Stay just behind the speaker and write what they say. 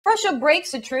Russia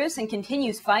breaks a truce and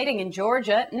continues fighting in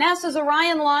Georgia. NASA's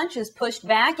Orion launch is pushed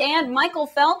back, and Michael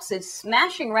Phelps is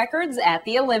smashing records at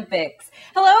the Olympics.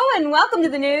 Hello and welcome to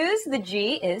the news. The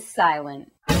G is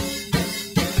silent.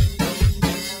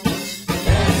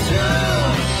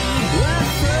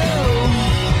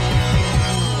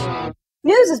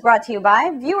 News is brought to you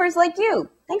by viewers like you.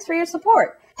 Thanks for your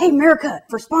support. Hey, America,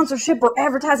 for sponsorship or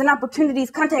advertising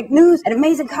opportunities, contact news at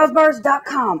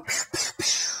amazingcosbars.com.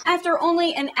 After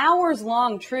only an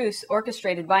hours-long truce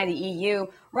orchestrated by the EU,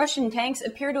 Russian tanks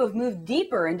appear to have moved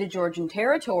deeper into Georgian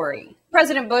territory.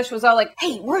 President Bush was all like,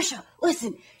 hey, Russia,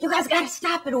 listen, you guys gotta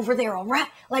stop it over there, all right?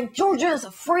 Like, Georgia is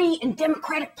a free and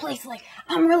democratic place. Like,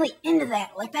 I'm really into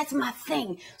that. Like, that's my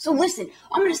thing. So listen,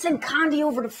 I'm gonna send Condi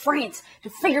over to France to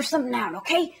figure something out,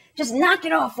 okay? Just knock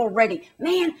it off already.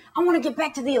 Man, I want to get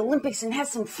back to the Olympics and have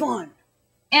some fun.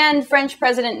 And French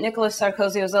President Nicolas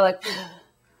Sarkozy was all like,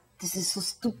 this is so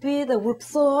stupid. I worked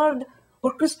so hard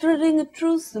orchestrating a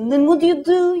truce. And then what do?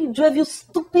 You drive your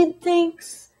stupid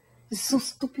tanks. It's so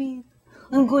stupid.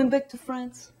 I'm going back to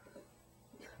France.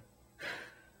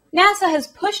 NASA has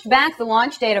pushed back the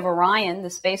launch date of Orion, the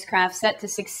spacecraft set to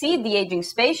succeed the aging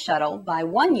space shuttle, by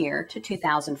 1 year to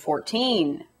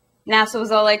 2014. NASA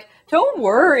was all like, don't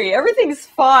worry, everything's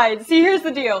fine. See, here's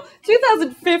the deal.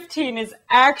 2015 is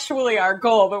actually our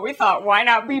goal, but we thought, why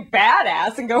not be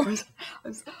badass and go with,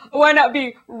 why not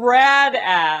be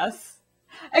rad-ass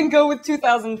and go with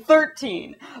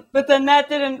 2013? But then that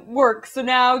didn't work, so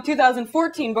now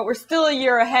 2014, but we're still a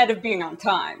year ahead of being on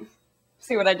time.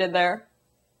 See what I did there?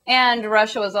 And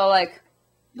Russia was all like,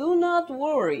 do not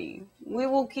worry. We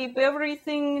will keep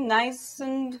everything nice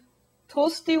and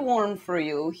toasty warm for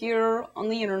you here on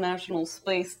the International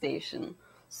Space Station.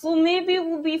 So maybe it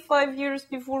will be 5 years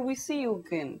before we see you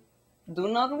again. Do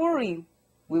not worry.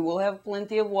 We will have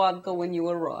plenty of vodka when you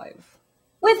arrive.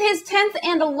 With his 10th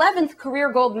and 11th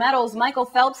career gold medals, Michael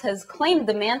Phelps has claimed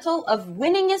the mantle of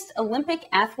winningest Olympic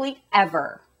athlete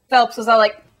ever. Phelps was all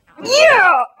like,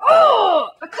 yeah! Oh!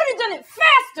 I could have done it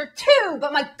faster too,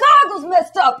 but my goggles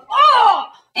messed up. Oh!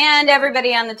 And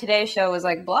everybody on the Today Show was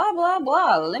like, blah, blah,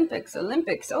 blah, Olympics,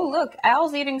 Olympics. Oh, look,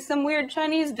 Al's eating some weird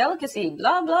Chinese delicacy.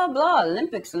 Blah, blah, blah,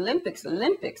 Olympics, Olympics,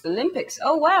 Olympics, Olympics.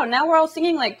 Oh, wow, now we're all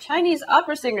singing like Chinese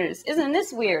opera singers. Isn't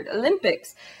this weird?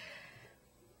 Olympics.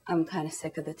 I'm kind of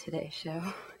sick of the Today Show.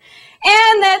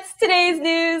 And that's today's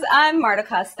news. I'm Marta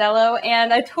Costello,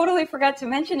 and I totally forgot to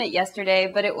mention it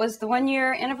yesterday, but it was the 1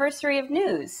 year anniversary of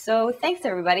news. So thanks,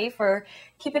 everybody, for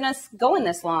keeping us going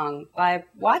this long by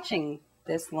watching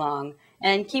this long.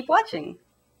 And keep watching.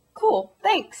 Cool.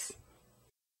 Thanks.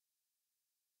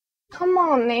 Come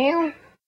on, man.